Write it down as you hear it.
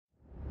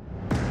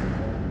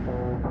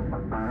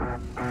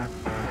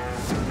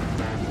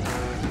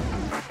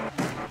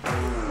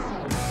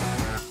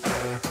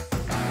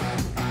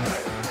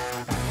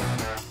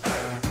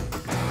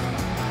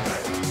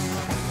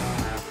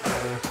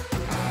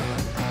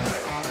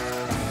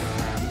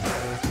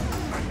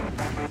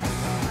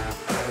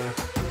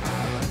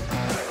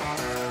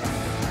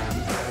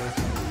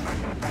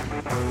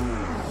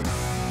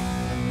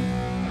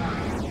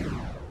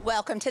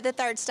welcome to the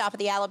third stop of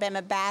the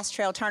Alabama Bass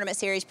Trail Tournament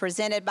Series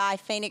presented by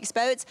Phoenix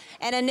Boats.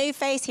 And a new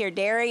face here,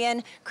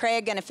 Darian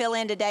Craig, going to fill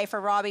in today for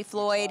Robbie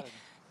Floyd.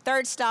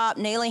 Third stop,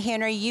 Neely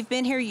Henry. You've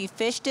been here, you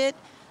fished it.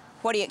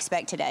 What do you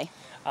expect today?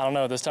 I don't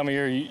know. This time of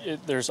year,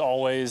 there's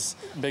always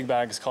big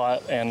bags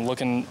caught, and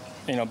looking,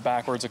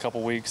 backwards a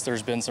couple weeks,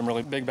 there's been some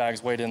really big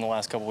bags weighed in the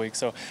last couple weeks.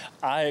 So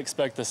I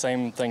expect the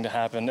same thing to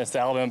happen. It's the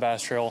Alabama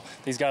Bass Trail.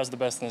 These guys are the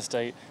best in the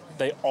state.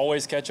 They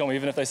always catch them,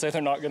 even if they say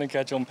they're not going to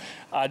catch them.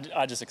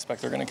 I just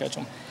expect they're going to catch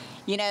them.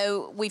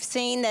 We've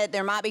seen that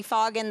there might be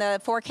fog in the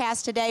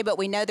forecast today, but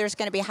we know there's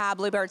going to be high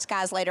bluebird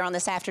skies later on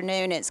this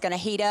afternoon. It's going to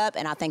heat up,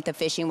 and I think the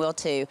fishing will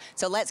too.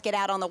 So let's get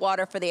out on the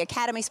water for the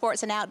Academy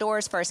Sports and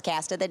Outdoors first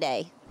cast of the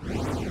day.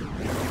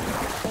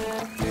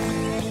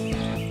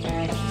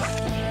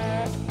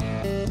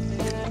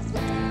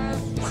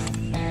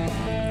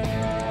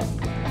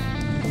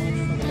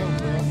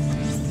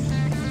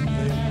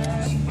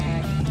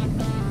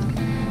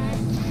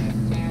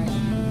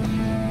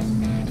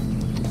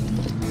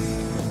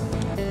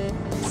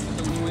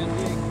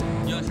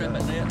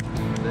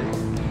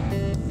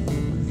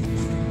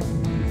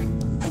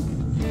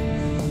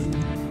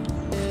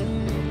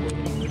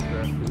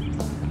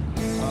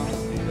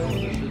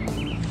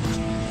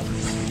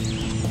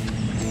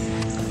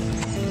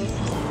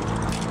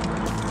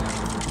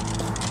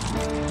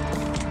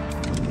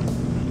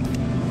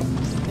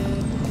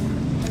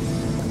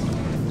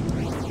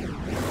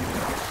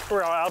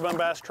 We're on Alabama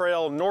Bass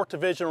Trail, North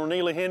Division on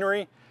Neely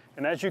Henry,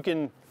 and as you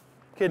can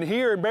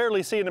hear and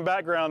barely see in the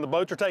background, the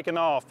boats are taking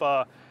off.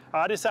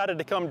 I decided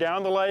to come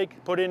down the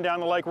lake, put in down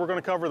the lake. We're going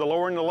to cover the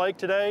lower end of the lake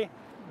today.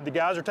 The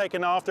guys are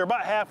taking off. They're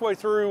about halfway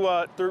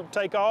through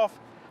takeoff.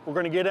 We're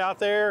going to get out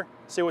there,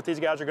 see what these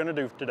guys are going to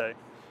do today.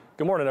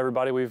 Good morning,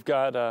 everybody. We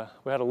had a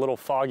little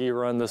foggy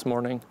run this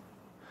morning.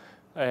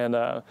 And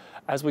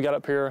as we got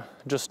up here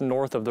just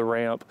north of the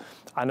ramp,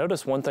 I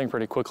noticed one thing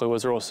pretty quickly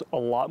was there was a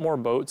lot more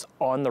boats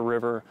on the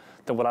river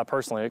than what I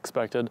personally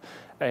expected.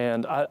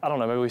 And I don't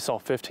know, maybe we saw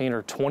 15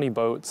 or 20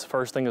 boats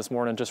first thing this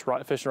morning, just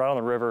fishing right on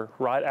the river,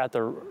 right at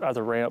the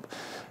ramp.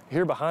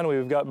 Here behind me,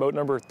 we've got boat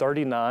number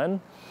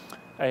 39.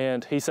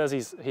 And he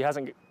says he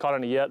hasn't caught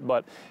any yet,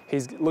 but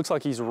looks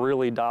like he's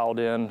really dialed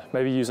in,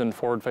 maybe using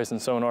forward-facing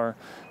sonar.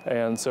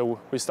 And so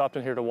we stopped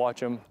in here to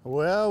watch him.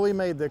 Well, we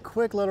made the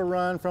quick little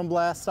run from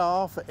blast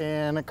off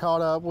and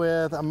caught up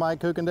with Mike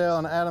Kukendale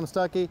and Adam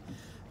Stuckey.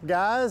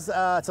 Guys,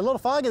 it's a little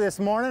foggy this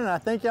morning, and I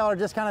think y'all are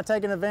just kind of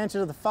taking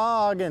advantage of the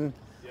fog and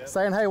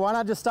saying, hey, why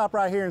not just stop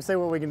right here and see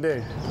what we can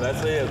do?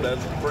 That's it.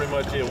 That's pretty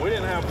much it. We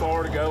didn't have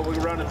far to go. We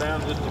were running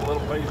down just a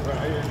little piece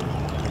right here.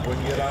 We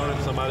can get on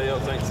it, somebody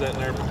else ain't sitting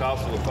there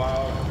because of the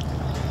fog.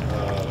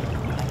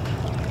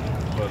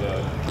 But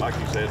like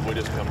you said, we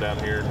just come down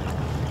here,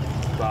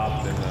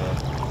 stop,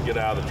 and get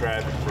out of the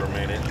traffic for a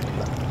minute,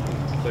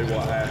 see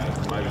what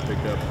happens, maybe pick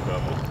up a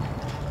couple.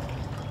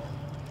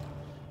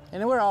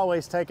 And we're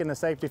always taking the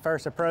safety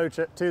first approach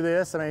to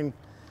this. I mean,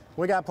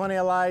 we got plenty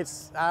of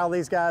lights. All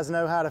these guys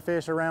know how to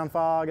fish around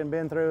fog and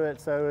been through it.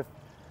 So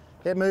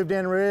if it moved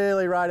in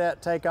really right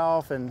at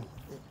takeoff, and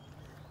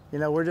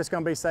we're just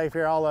going to be safe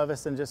here, all of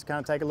us, and just kind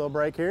of take a little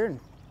break here. And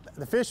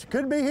the fish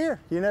could be here.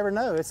 You never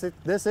know.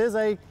 This is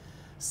a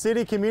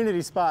city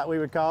community spot, we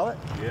would call it.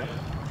 Yeah.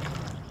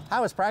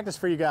 How was practice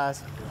for you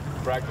guys?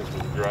 Practice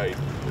was great.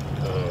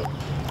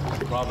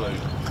 Probably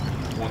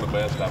one of the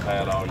best I've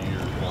had all year.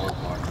 Like,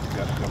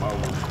 got to come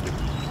over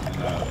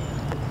and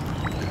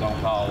was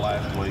on call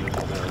last week.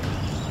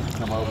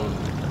 Come over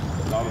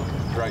and caught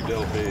a great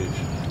deal of fish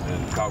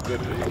and caught good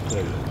fish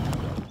too.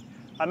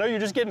 I know you're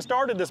just getting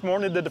started this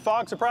morning. Did the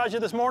fog surprise you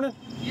this morning?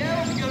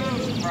 Yeah, it was a good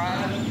little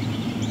surprise.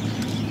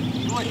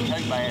 It wasn't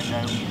too bad,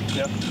 though.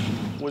 Yep.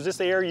 Was this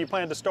the area you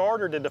planned to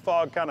start, or did the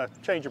fog kind of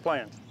change your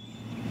plans?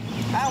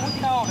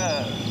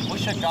 We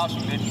shook off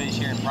some good fish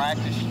here in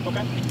practice.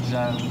 Okay. So,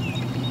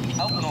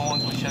 hoping the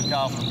ones we shook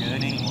off were good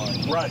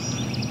anyway. Right.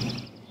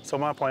 So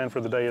my plan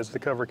for the day is to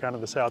cover kind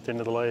of the south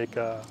end of the lake.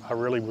 I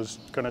really was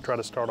going to try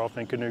to start off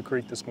in Canoe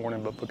Creek this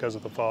morning, but because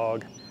of the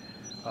fog,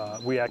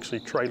 we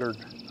actually trailered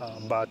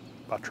by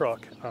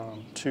truck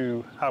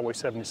to Highway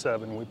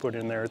 77. We put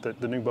in there at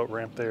the new boat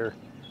ramp there.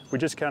 We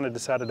just kind of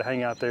decided to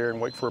hang out there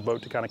and wait for a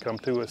boat to kind of come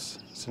to us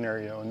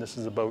scenario. And this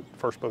is the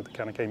first boat that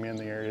kind of came in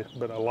the area.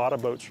 But a lot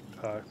of boats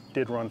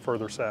did run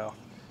further south.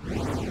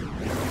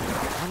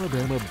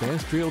 Alabama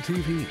Bass Trail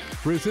TV,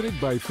 presented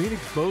by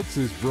Phoenix Boats,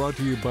 is brought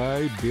to you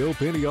by Bill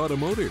Penny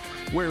Automotive,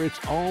 where it's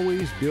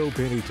always Bill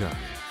Penny time.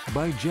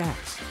 By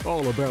Jack's,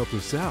 all about the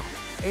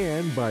South.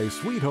 And by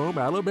Sweet Home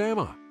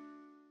Alabama.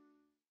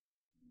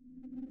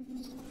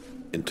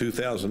 In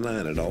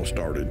 2009, it all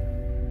started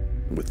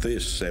with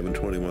this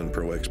 721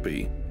 Pro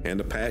XP and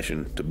a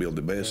passion to build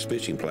the best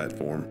fishing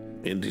platform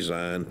in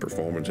design,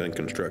 performance, and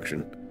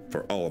construction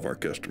for all of our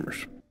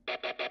customers.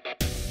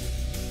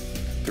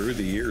 Through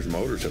the years,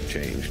 motors have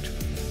changed,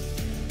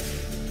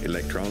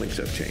 electronics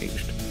have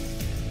changed,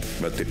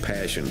 but the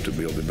passion to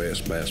build the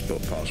best bass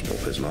boat possible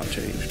has not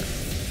changed.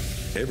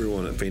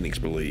 Everyone at Phoenix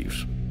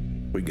believes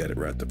we got it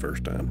right the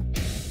first time.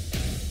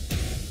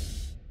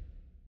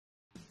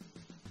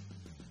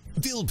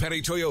 Bill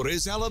Penny Toyota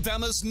is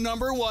Alabama's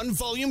 #1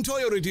 volume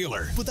Toyota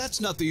dealer. But that's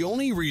not the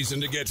only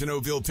reason to get to know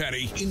Bill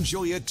Penny.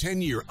 Enjoy a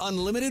 10-year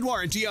unlimited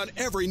warranty on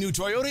every new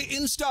Toyota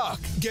in stock.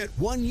 Get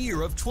 1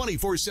 year of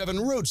 24/7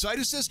 roadside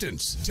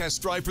assistance.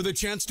 Test drive for the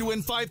chance to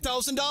win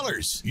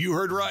 $5,000. You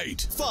heard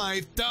right.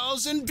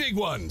 5,000 big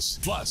ones.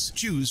 Plus,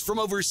 choose from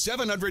over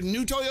 700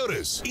 new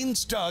Toyotas in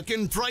stock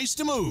and price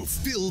to move.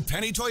 Bill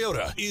Penny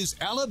Toyota is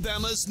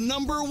Alabama's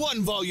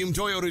 #1 volume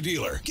Toyota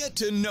dealer. Get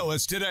to know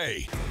us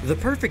today. The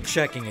perfect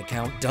checking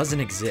account doesn't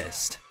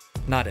exist.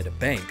 Not at a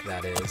bank,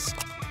 that is.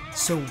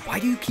 So why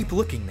do you keep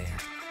looking there?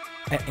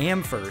 At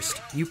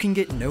AmFirst, you can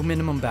get no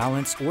minimum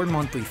balance or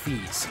monthly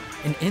fees,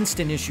 an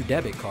instant issue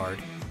debit card,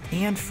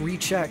 and free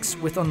checks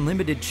with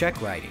unlimited check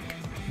writing.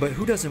 But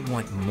who doesn't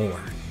want more?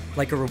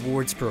 Like a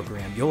rewards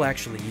program you'll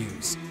actually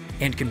use,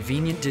 and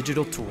convenient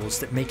digital tools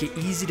that make it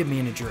easy to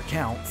manage your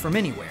account from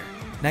anywhere.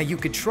 Now you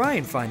could try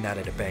and find that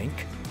at a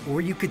bank, or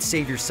you could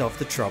save yourself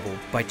the trouble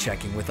by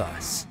checking with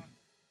us.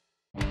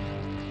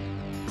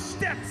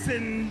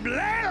 Stetson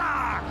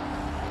Blaylock,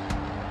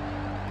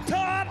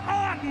 Todd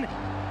Auten,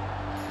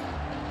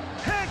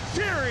 Hank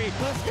Terry,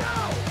 let's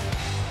go!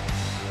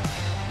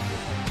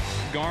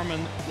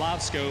 Garmin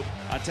Live Scope,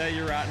 I tell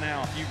you right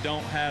now, if you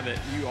don't have it,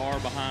 you are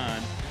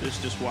behind. It's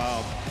just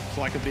wild. It's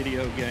like a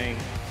video game.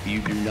 If you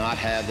do not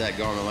have that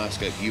Garmin Live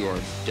Scope, you are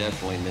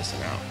definitely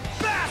missing out.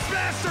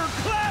 Bassmaster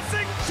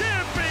Classic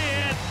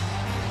Champion!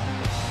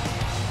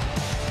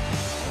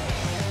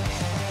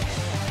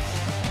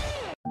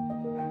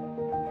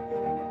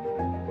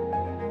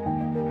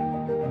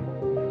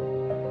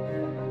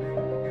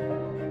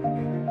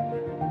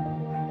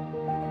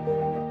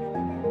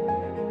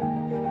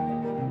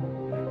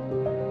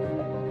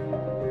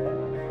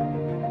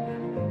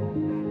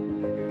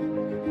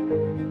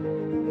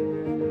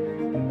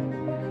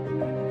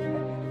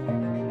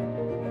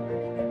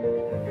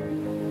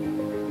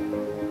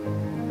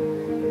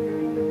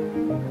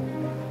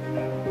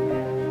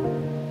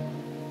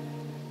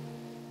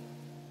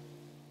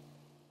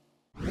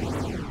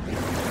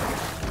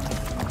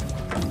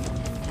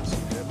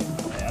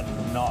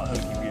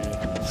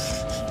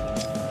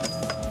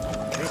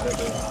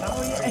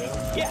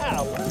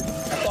 Yeah, I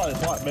thought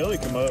it's like Neely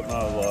come up and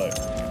I was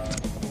like,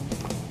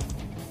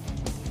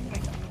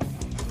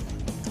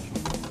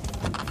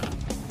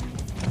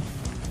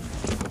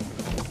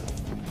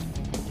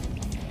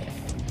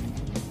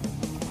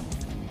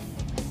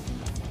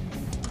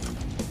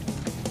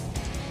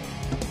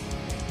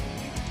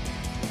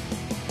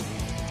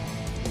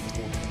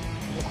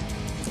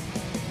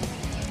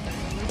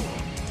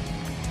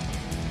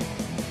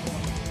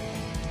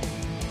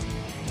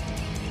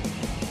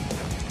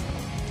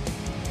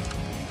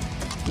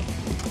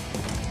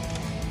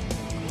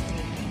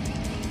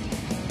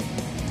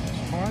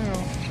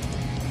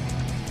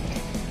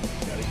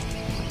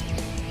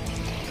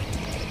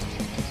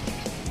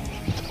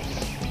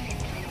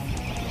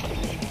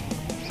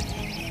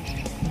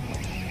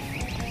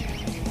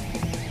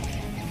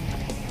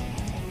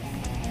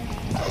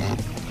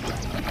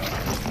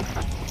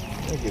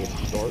 good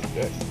start,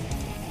 Jack.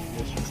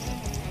 Yes, sir.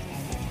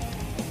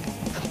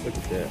 Look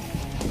at that.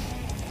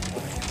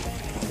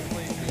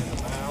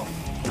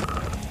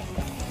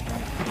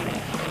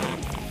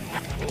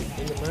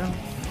 In the mouth?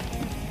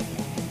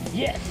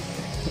 Yes!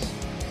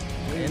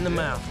 In the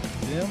mouth.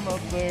 Them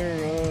up there,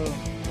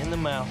 in the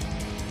mouth.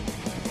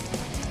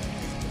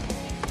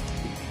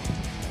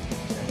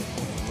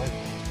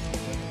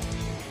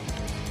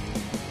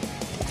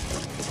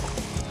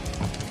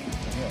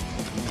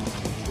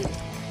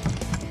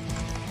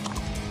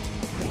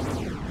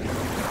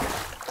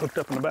 Hooked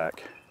up in the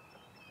back.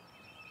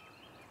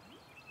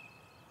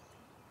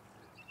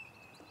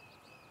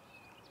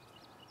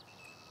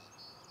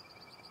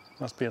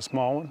 Must be a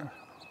small one,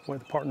 the way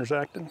the partner's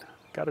acting.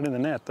 Got it in the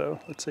net though.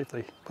 Let's see if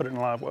they put it in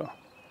live well.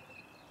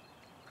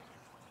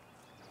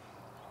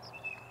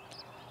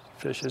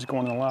 Fish is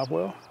going in the live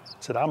well.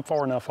 Said I'm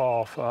far enough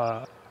off,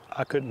 I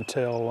couldn't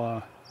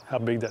tell how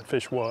big that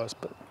fish was,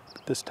 but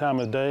this time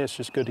of the day, it's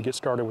just good to get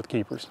started with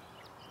keepers.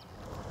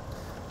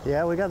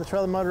 Yeah, we got the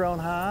trolling motor on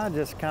high,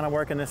 just kind of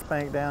working this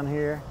bank down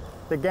here.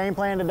 The game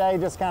plan today,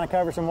 just kind of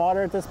cover some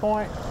water at this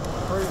point?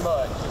 Pretty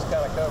much, just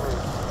kind of cover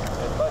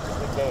as much as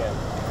we can.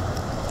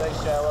 Stay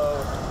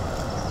shallow,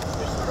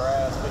 fishing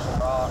grass, fishing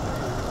rock.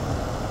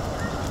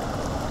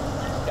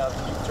 Just kind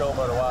of keep the trolling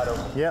motor wide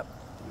open. Yep.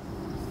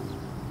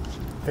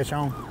 Fish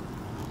on.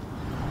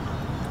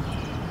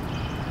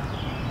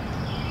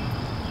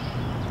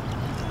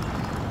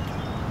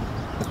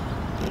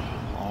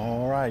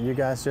 All right, you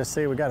guys just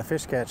see we got a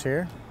fish catch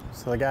here.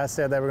 So the guys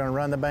said they were going to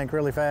run the bank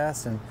really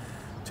fast and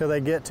until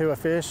they get to a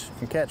fish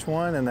and catch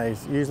one, and they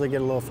usually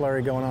get a little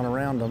flurry going on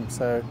around them.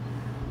 So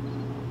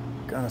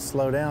gonna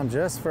slow down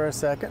just for a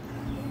second,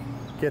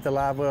 get the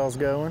live wells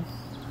going.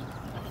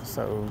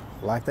 So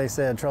like they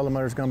said, trolling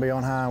motor's gonna be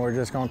on high. We're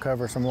just gonna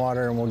cover some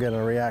water and we'll get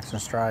a reaction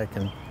strike,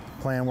 and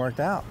plan worked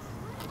out.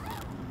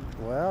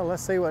 Well,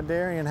 let's see what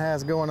Darian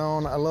has going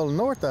on a little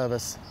north of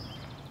us.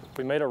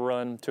 We made a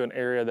run to an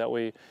area that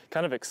we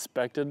kind of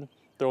expected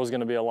there was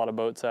going to be a lot of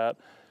boats at.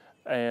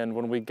 And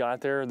when we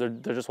got there, there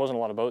just wasn't a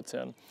lot of boats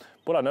in.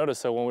 What I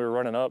noticed, so when we were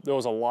running up, there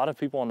was a lot of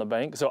people on the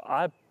bank. So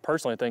I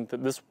personally think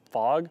that this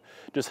fog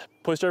just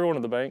pushed everyone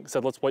to the bank,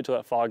 said, let's wait till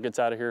that fog gets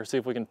out of here, see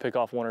if we can pick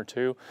off one or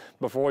two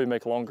before we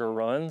make longer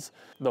runs.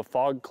 The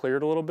fog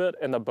cleared a little bit,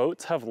 and the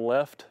boats have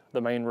left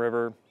the main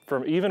river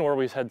from even where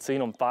we had seen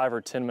them 5 or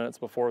 10 minutes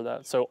before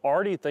that. So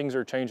already things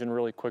are changing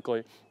really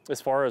quickly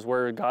as far as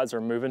where guys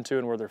are moving to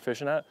and where they're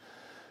fishing at.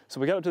 So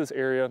we got up to this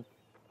area,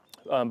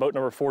 boat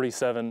number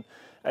 47,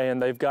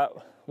 and they've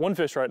got one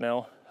fish right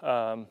now.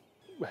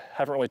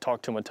 Haven't really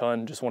talked to them a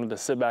ton, just wanted to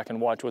sit back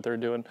and watch what they're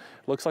doing.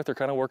 Looks like they're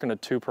kind of working a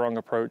two-prong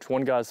approach.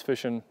 One guy's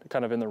fishing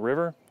kind of in the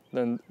river,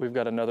 then we've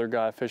got another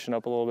guy fishing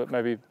up a little bit,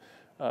 maybe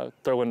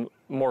throwing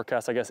more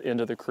casts, I guess,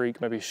 into the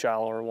creek, maybe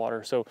shallower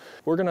water. So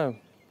we're gonna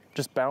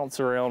just bounce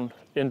around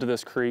into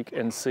this creek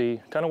and see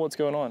kind of what's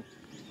going on.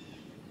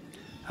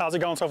 How's it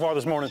going so far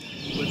this morning?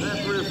 We've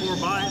had 3 or 4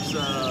 bites,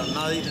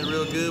 not eating it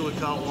real good. We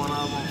caught one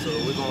of them, so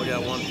we've only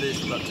got one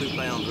fish, about 2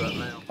 pounds right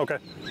now. Okay.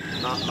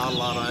 Not a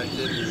lot of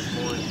activity this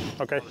morning.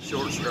 Okay.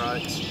 Short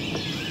strikes.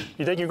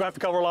 You think you're going to have to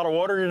cover a lot of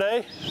water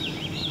today?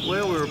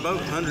 Well, we were about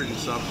 100 and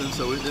something,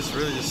 so this is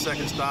really the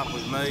second stop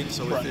we've made.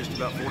 So we fished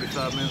about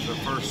 45 minutes our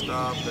first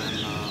stop and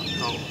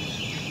caught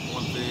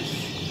one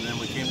fish. And then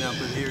we came down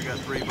through here, got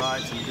 3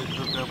 bites, and didn't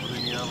hook up with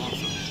any of them.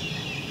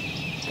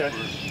 So okay.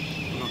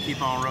 We're going to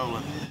keep on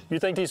rolling. You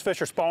think these fish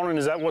are spawning?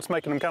 Is that what's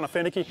making them kind of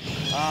finicky?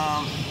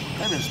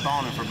 They've been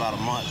spawning for about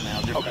a month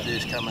now, different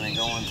fish coming and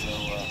going, so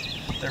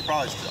there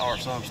probably are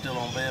some still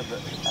on bed, but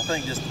I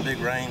think just the big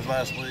rains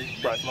last week,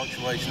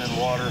 fluctuation in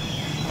water,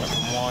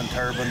 from 1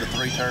 turbine to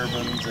 3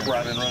 turbines, and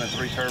I've been running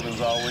 3 turbines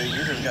all week.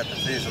 You just got the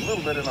fish a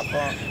little bit in a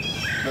funk,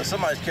 but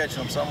somebody's catching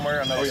them somewhere.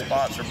 I know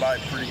spots are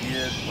biting pretty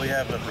good. We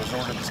haven't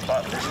resorted to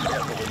spot fishing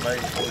yet, but we made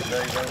 40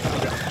 days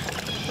over.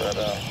 But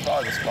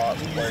probably the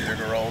spots will play a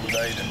bigger role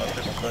today than most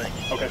people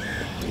think. Okay.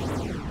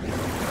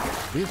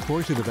 This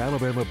portion of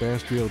Alabama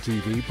Bass Trail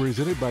TV,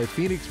 presented by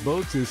Phoenix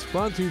Boats, is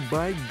sponsored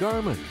by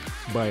Garmin,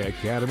 by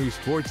Academy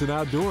Sports and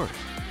Outdoors,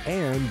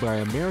 and by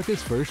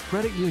America's First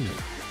Credit Union.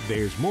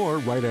 There's more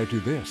right after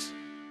this.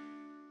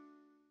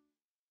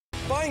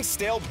 Buying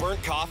stale,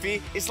 burnt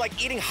coffee is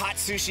like eating hot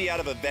sushi out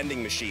of a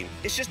vending machine.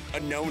 It's just a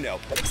no-no.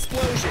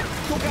 Explosion.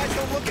 Cool guys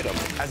don't look at them.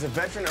 As a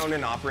veteran-owned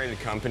and operated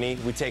company,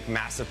 we take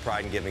massive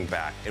pride in giving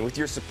back. And with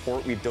your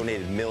support, we've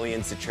donated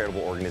millions to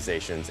charitable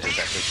organizations and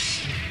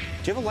veterans.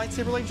 Do you have a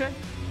lightsaber leg, Jay?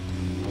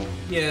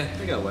 Yeah,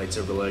 I got a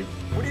lightsaber leg.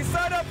 When you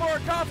sign up for our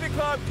coffee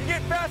club, you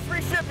get fast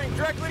free shipping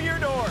directly to your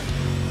door.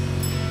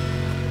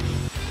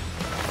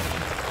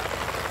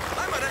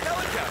 I'm on a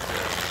helicopter.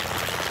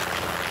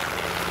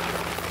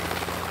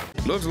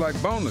 Looks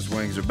like boneless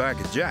wings are back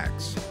at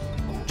Jack's.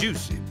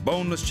 Juicy,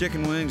 boneless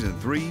chicken wings in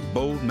 3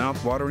 bold,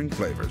 mouth-watering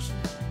flavors.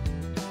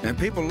 And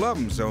people love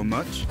them so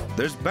much,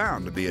 there's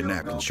bound to be a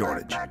napkin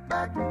shortage.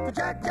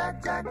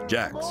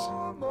 Jack's,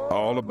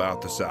 all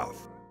about the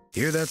South.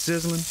 Hear that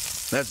sizzling?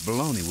 That's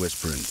bologna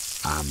whispering,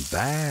 I'm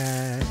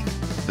back.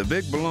 The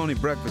Big Bologna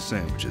Breakfast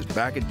Sandwich is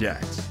back at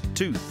Jack's.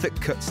 2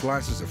 thick-cut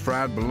slices of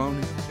fried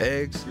bologna,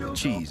 eggs, and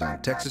cheese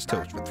on Texas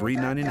toast for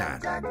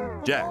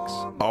 $3.99. Jack's,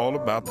 all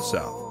about the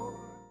South.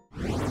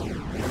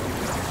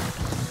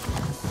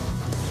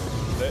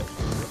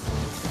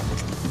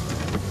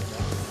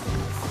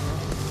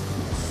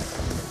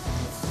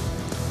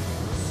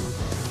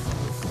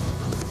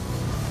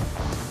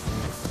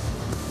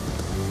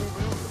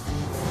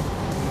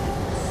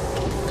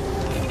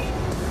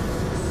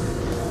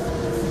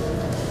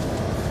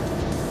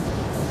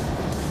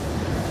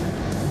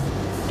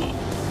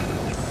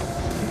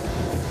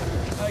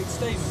 Hey,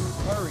 Steven,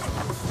 hurry.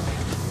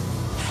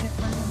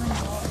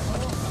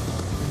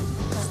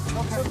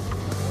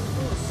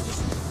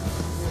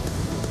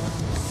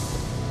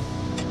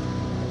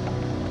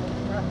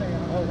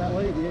 Oh, that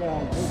lady, yeah.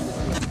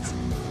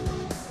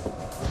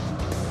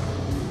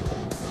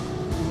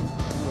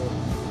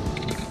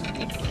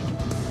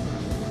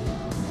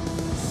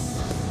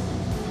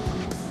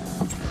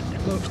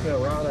 Looks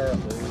fell right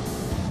out, dude.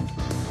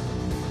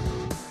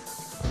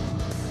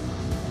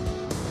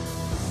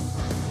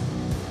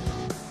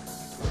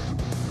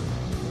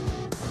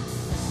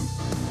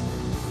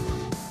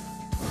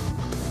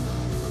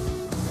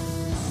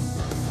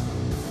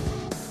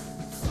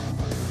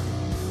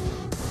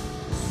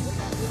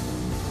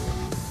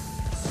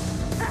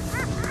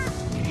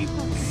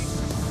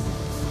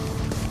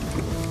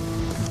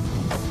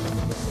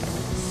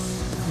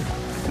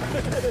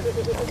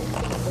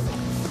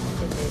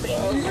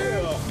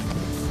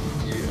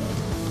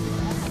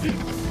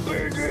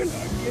 Barron,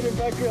 get it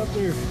back up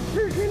there.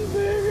 Freaking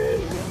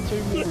Barron.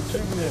 2 more.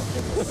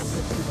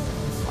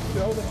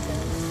 Hold it.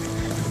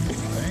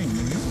 Dang,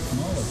 you're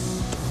smaller.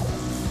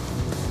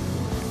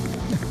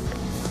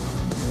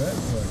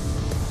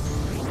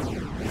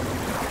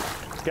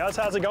 Guys,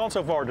 how's it going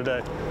so far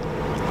today? We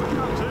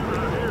got 2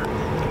 right here.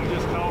 We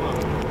just caught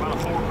about a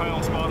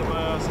 4-pound spotted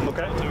bass.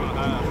 Okay.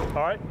 2.5.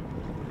 All right.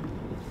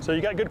 So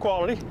you got good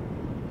quality,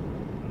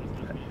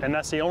 and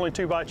that's the only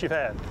 2 bites you've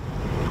had.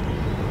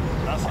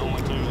 That's the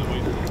only 2 that we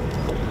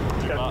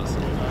bites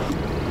that we've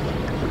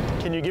had.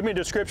 Can you give me a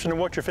description of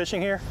what you're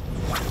fishing here?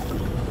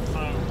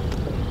 So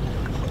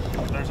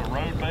there's a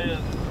road bed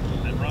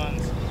that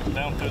runs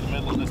down through the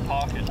middle of this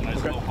pocket, and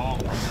there's a little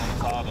hump on the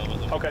side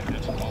of it. Okay.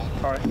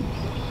 All right.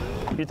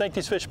 You think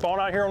these fish spawn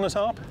out here on this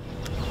hump?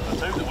 The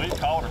two that we've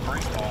caught are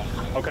pre-spawn.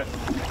 Okay.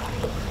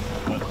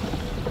 But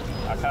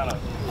I kind of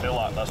feel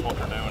like that's what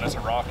they're doing. It's a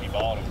rocky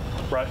bottom.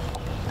 Right.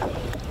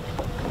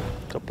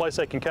 It's a place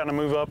they can kind of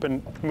move up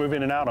and move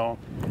in and out on.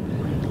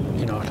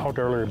 You know, I talked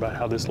earlier about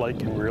how this lake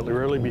can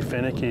really be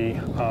finicky.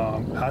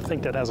 I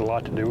think that has a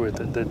lot to do with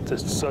it. That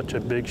there's such a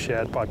big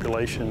shad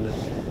population that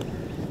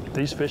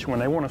these fish, when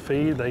they want to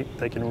feed,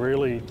 they can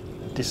really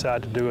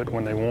decide to do it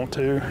when they want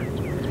to.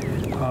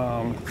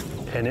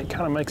 And it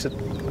kind of makes it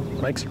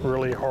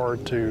really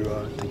hard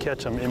to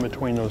catch them in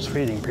between those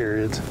feeding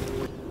periods.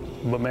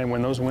 But man,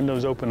 when those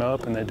windows open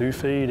up and they do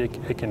feed,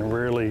 it can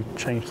really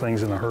change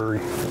things in a hurry.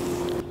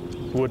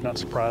 Would not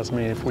surprise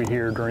me if we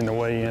hear during the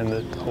weigh-in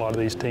that a lot of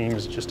these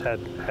teams just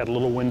had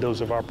little windows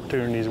of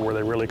opportunities where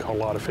they really caught a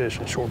lot of fish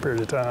in a short period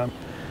of time.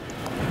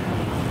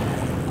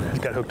 It's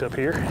got hooked up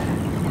here.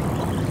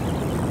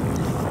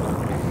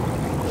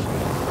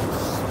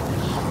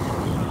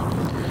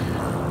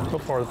 So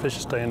far the fish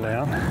is staying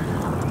down.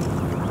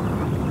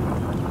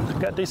 It's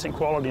got decent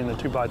quality in the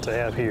 2 bites I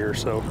have here,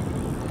 so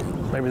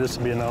maybe this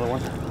will be another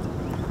one.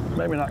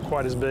 Maybe not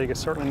quite as big, it's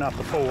certainly not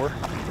the 4.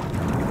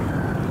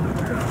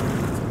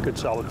 Good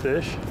solid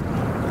fish.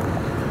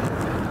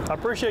 I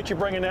appreciate you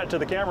bringing that to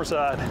the camera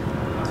side.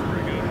 That's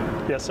pretty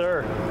good. Yes,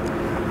 sir.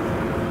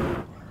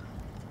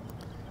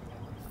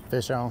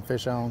 Fish on,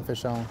 fish on,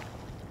 fish on.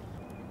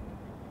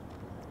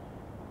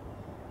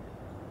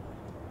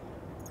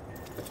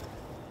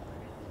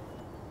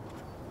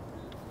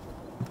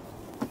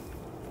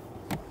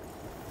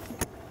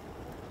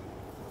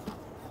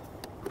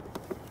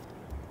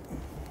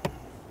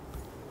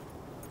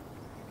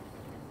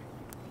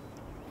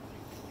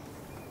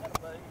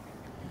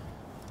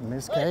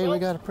 Miss Kay, we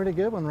got a pretty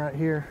good one right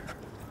here.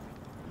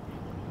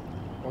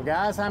 Well,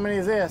 guys, how many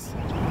is this?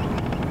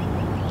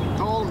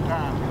 Calling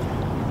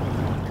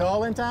time.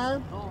 Calling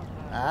time?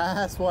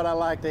 That's what I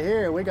like to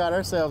hear. We got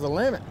ourselves a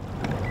limit.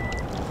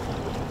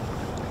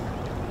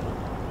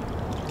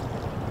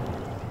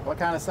 What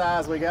kind of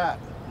size we got?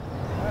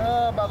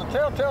 By the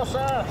telltale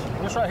size,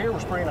 this right here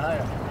was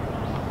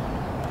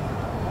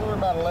 3.5. We're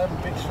about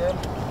 11, 57.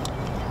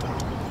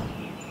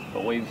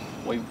 But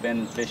we've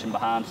been fishing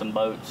behind some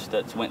boats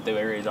that's went through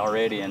areas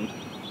already, and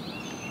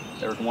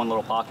there was one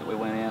little pocket we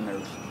went in. There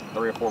was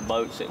 3 or 4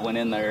 boats that went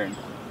in there, and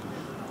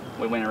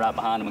we went right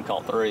behind them and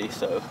caught 3.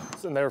 So.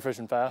 And they were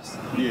fishing fast.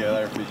 Yeah,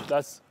 they were fishing.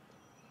 That's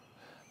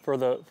for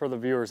the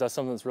viewers. That's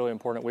something that's really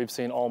important. We've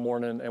seen all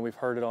morning, and we've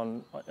heard it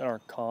in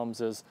our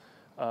comms. Is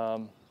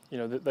you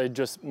know, they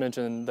just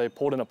mentioned they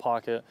pulled in a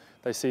pocket.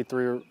 They see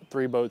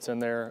three boats in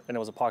there, and it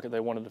was a pocket they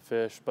wanted to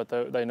fish, but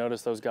they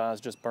noticed those guys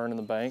just burning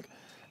the bank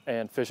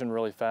and fishing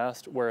really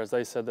fast, whereas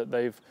they said that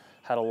they've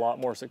had a lot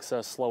more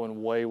success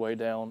slowing way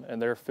down,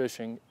 and they're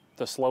fishing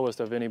the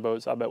slowest of any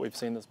boats I bet we've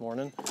seen this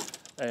morning.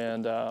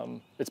 And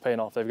it's paying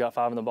off. They've got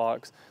 5 in the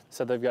box. They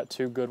said they've got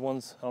 2 good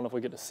ones. I don't know if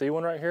we get to see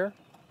one right here,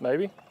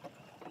 maybe.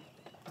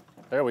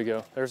 There we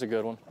go, there's a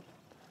good one.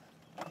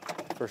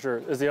 For sure.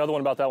 Is the other one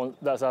about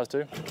that size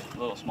too? A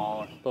little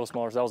smaller. A little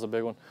smaller, so that was a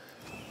big one.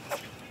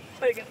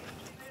 Big one.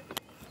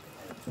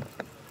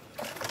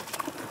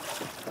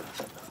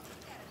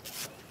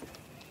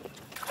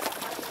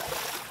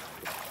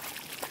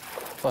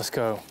 Let's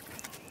go.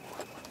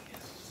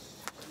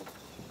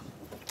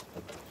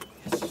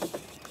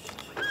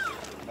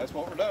 That's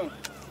what we're doing.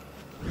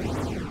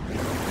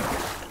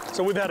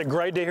 So we've had a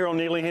great day here on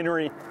Neely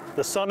Henry.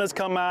 The sun has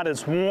come out,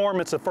 it's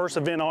warm, it's the first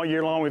event all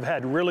year long. We've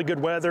had really good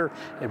weather.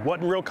 It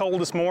wasn't real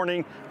cold this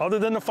morning. Other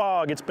than the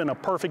fog, it's been a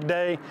perfect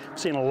day. We've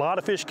seen a lot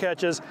of fish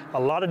catches, a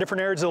lot of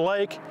different areas of the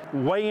lake.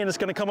 Weigh-in is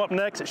gonna come up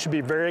next. It should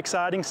be very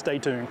exciting. Stay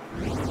tuned.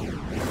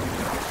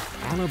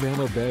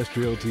 Alabama Bass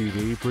Trail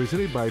TV,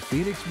 presented by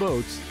Phoenix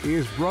Boats,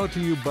 is brought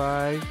to you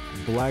by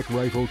Black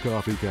Rifle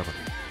Coffee Company,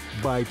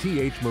 by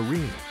TH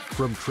Marine,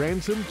 from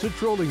transom to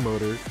trolling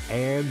motor,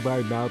 and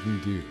by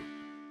Mountain Dew.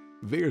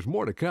 There's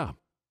more to come.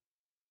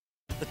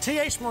 The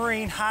TH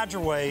Marine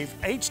Hydrowave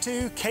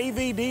H2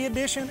 KVD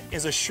Edition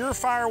is a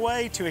surefire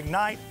way to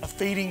ignite a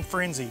feeding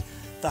frenzy.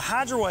 The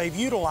Hydrowave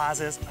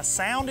utilizes a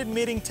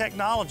sound-emitting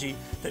technology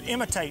that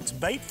imitates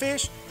bait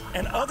fish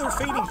and other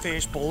feeding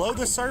fish below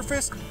the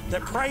surface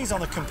that preys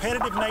on the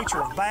competitive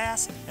nature of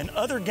bass and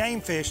other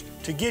game fish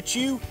to get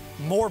you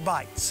more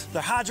bites. The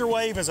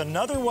Hydrowave is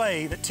another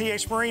way that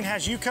TH Marine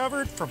has you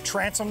covered from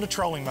transom to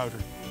trolling motor.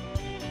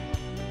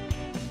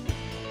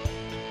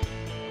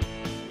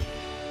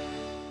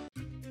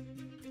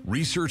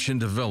 Research and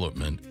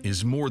development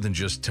is more than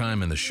just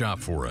time in the shop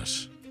for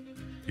us.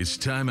 It's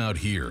time out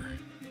here,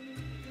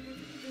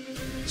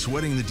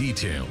 sweating the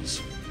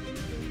details,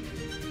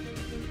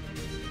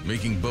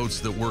 making boats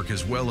that work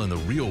as well in the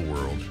real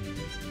world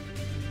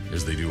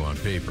as they do on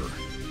paper.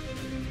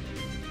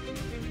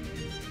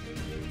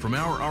 From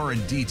our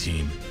R&D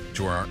team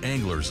to our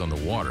anglers on the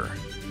water,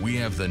 We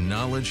have the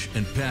knowledge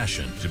and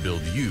passion to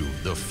build you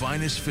the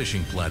finest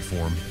fishing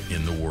platform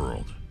in the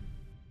world.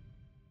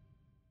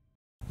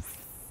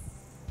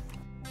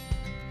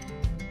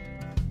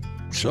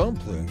 Some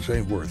things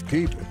ain't worth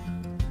keeping.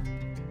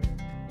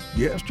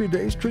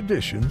 Yesterday's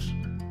traditions,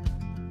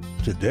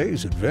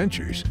 today's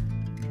adventures,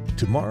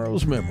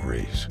 tomorrow's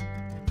memories.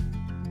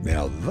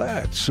 Now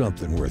that's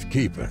something worth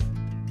keeping.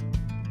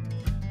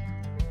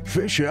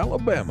 Fish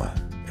Alabama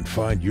and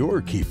find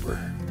your keeper.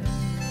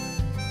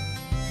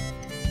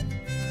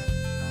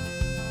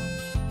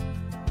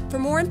 For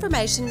more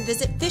information,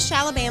 visit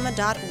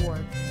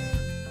fishalabama.org.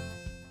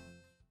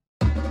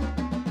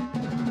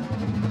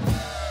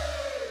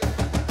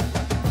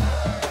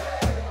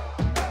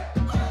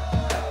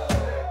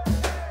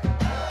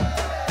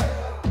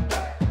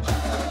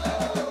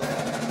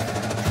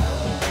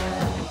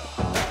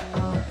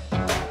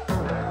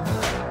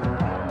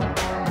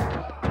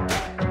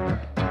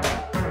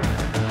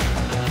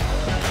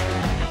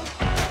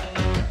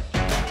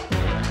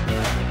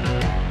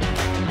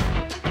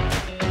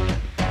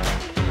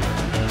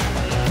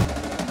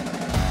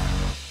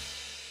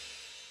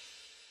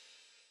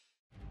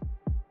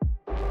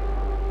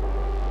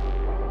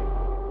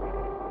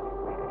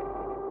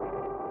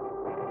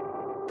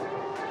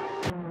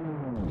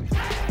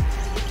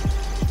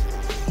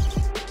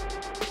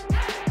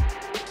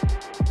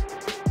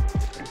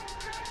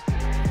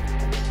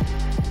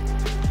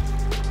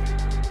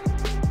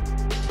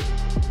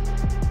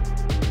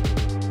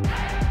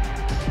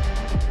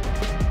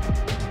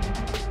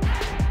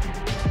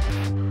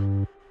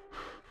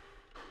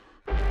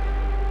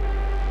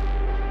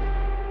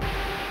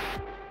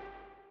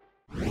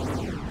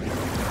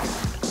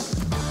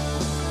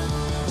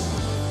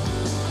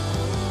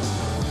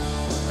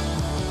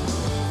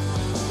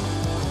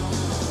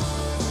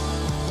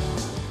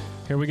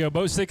 Here we go,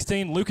 boat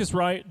 16, Lucas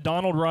Wright,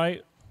 Donald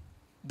Wright.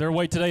 Their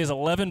weight today is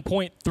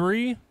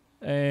 11.3,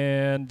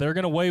 and they're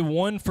gonna weigh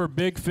 1 for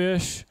big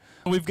fish.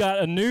 We've got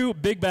a new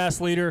big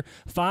bass leader,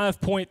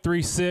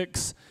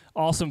 5.36,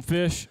 awesome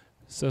fish.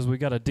 Says we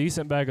got a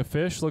decent bag of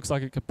fish. Looks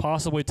like it could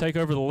possibly take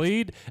over the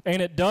lead, and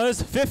it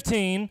does,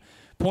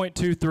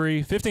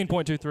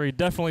 15.23,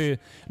 definitely a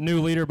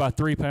new leader by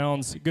 3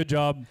 pounds. Good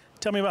job.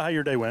 Tell me about how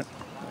your day went.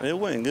 It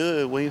went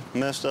good. We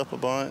messed up a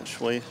bunch.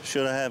 We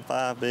should have had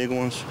 5 big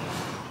ones.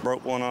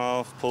 Broke one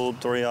off,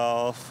 pulled 3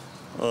 off.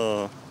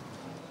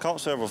 Caught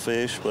several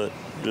fish, but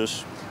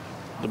just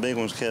the big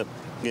ones kept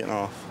getting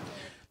off.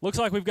 Looks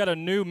like we've got a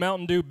new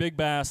Mountain Dew big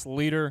bass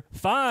leader,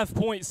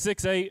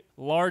 5.68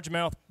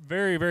 largemouth,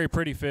 very, very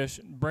pretty fish.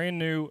 Brand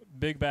new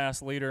big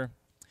bass leader.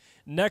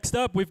 Next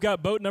up, we've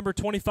got boat number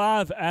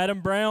 25,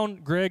 Adam Brown,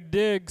 Greg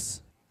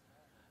Diggs.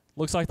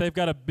 Looks like they've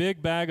got a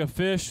big bag of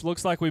fish.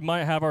 Looks like we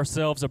might have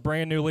ourselves a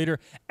brand new leader.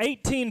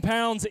 18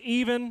 pounds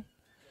even.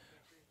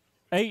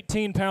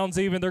 18 pounds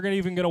even. They're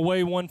even going to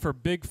weigh 1 for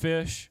big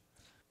fish.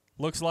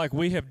 Looks like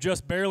we have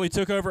just barely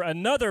took over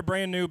another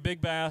brand new big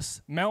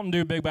bass, Mountain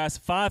Dew big bass,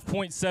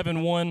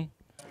 5.71.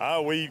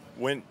 We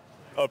went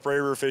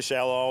upriver, fish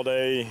shallow all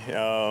day.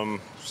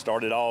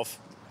 Started off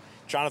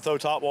trying to throw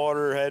top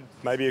water, had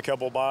maybe a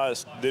couple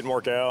bites, didn't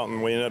work out,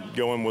 and we ended up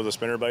going with a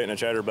spinnerbait and a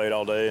chatterbait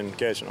all day and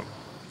catching them.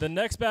 The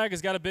next bag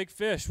has got a big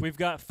fish. We've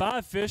got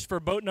 5 fish for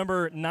boat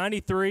number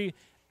 93,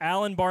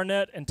 Alan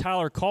Barnett and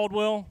Tyler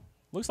Caldwell.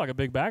 Looks like a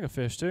big bag of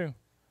fish, too.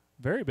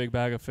 Very big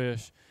bag of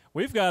fish.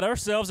 We've got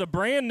ourselves a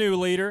brand new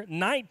leader,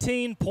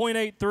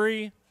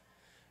 19.83.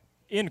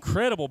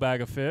 Incredible bag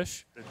of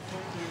fish.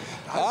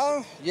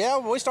 Yeah,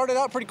 we started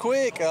out pretty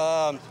quick.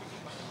 I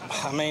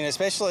mean,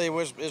 especially it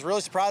was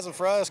really surprising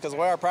for us because the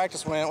way our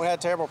practice went, we had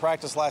terrible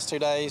practice the last 2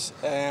 days.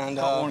 And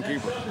caught one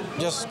keeper.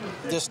 Just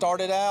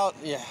started out.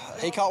 Yeah,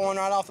 he caught one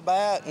right off the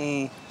bat.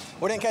 And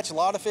we didn't catch a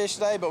lot of fish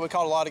today, but we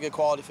caught a lot of good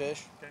quality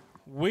fish.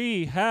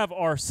 We have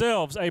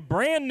ourselves a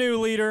brand new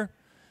leader,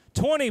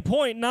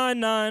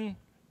 20.99.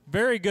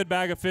 Very good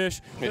bag of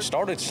fish. It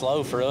started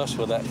slow for us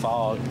with that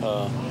fog.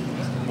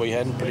 We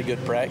had pretty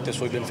good practice.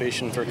 We've been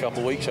fishing for a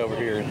couple weeks over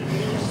here.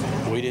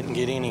 We didn't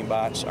get any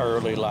bites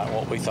early like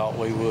what we thought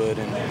we would,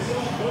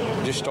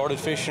 and just started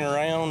fishing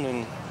around,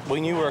 and we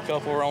knew where a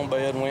couple were on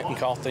bed and went and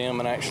caught them,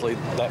 and actually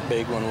that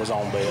big one was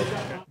on bed.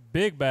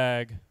 Big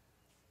bag.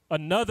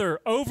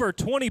 Another over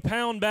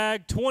 20-pound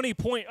bag,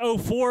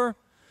 20.04.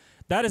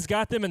 That has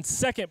got them in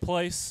second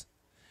place.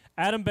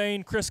 Adam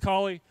Bain, Chris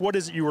Colley. What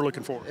is it you were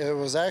looking for? It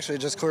was actually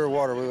just clear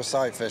water. We were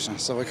sight fishing,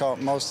 so we caught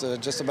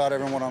just about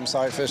everyone on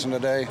sight fishing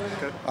today.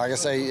 Okay. Like I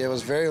say, it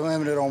was very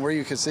limited on where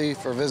you could see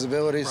for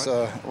visibility, right.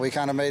 So we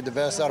kind of made the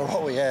best out of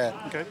what we had.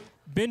 Okay.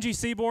 Benji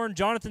Seaborn,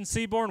 Jonathan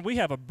Seaborn, we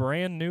have a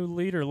brand new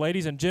leader,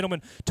 ladies and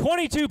gentlemen.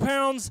 22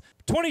 pounds,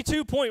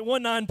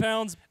 22.19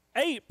 pounds,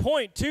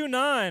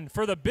 8.29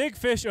 for the big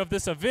fish of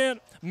this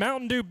event.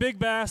 Mountain Dew Big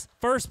Bass,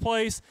 first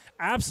place.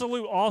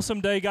 Absolute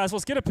awesome day, guys.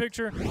 Let's get a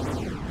picture.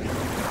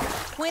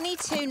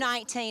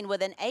 22.19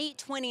 with an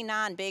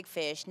 8.29 big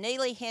fish.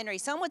 Neely Henry.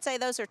 Some would say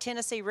those are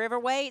Tennessee River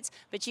weights,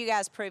 but you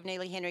guys proved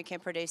Neely Henry can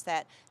produce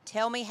that.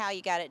 Tell me how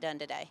you got it done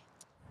today.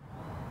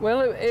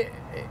 Well,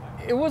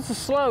 it was a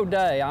slow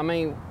day. I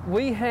mean,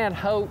 we had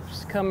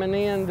hopes coming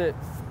in that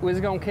we was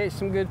gonna catch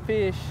some good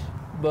fish,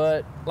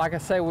 but like I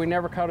say, we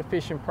never caught a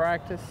fish in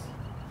practice.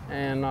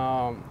 And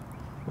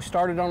we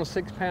started on a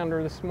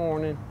 6-pounder this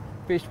morning,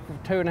 fished for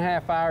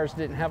 2.5 hours,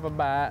 didn't have a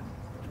bite,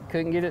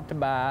 couldn't get it to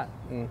bite,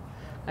 and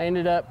I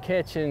ended up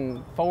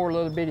catching 4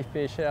 little bitty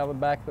fish out of the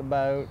back of the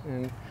boat.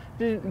 And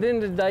then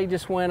the day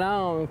just went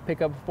on,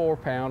 pick up a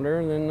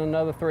 4-pounder, and then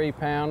another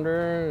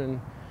 3-pounder, and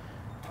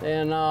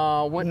then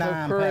went to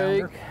a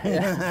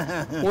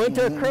creek. Went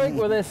to a creek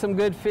where there's some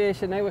good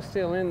fish, and they were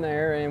still in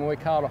there, and we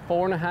caught a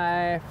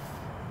 4.5,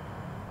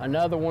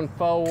 another one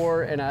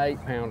 4, and an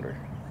 8-pounder.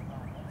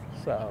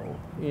 So,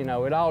 you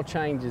know, it all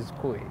changes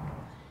quick.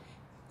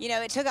 You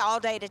know, it took all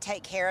day to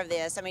take care of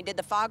this. I mean, did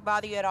the fog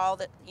bother you at all,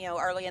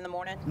 early in the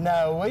morning?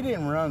 No, we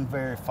didn't run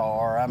very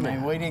far. I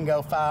mean, we didn't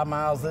go 5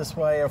 miles this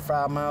way or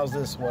 5 miles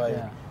this way.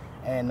 Yeah.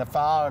 And the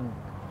fog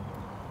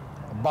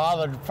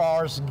bothered as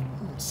far as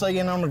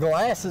seeing on the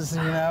glasses,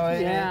 you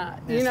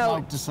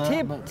know.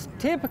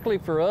 Typically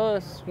for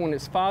us, when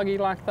it's foggy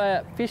like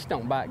that, fish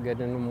don't bite good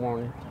in the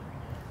morning.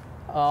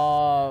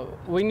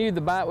 We knew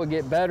the bite would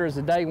get better as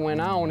the day went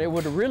on. It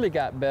would have really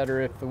got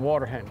better if the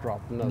water hadn't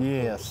dropped enough.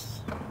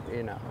 Yes.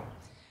 You know.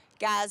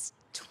 Guys,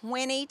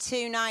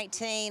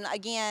 22-19.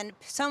 Again,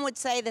 some would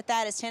say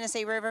that is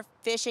Tennessee River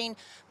fishing,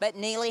 but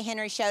Neely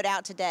Henry showed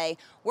out today.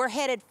 We're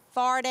headed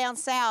far down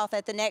south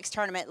at the next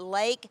tournament,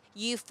 Lake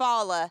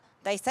Eufaula.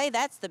 They say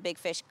that's the big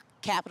fish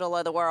capital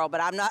of the world,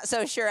 but I'm not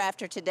so sure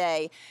after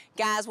today.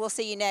 Guys, we'll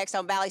see you next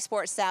on Valley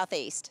Sports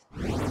Southeast.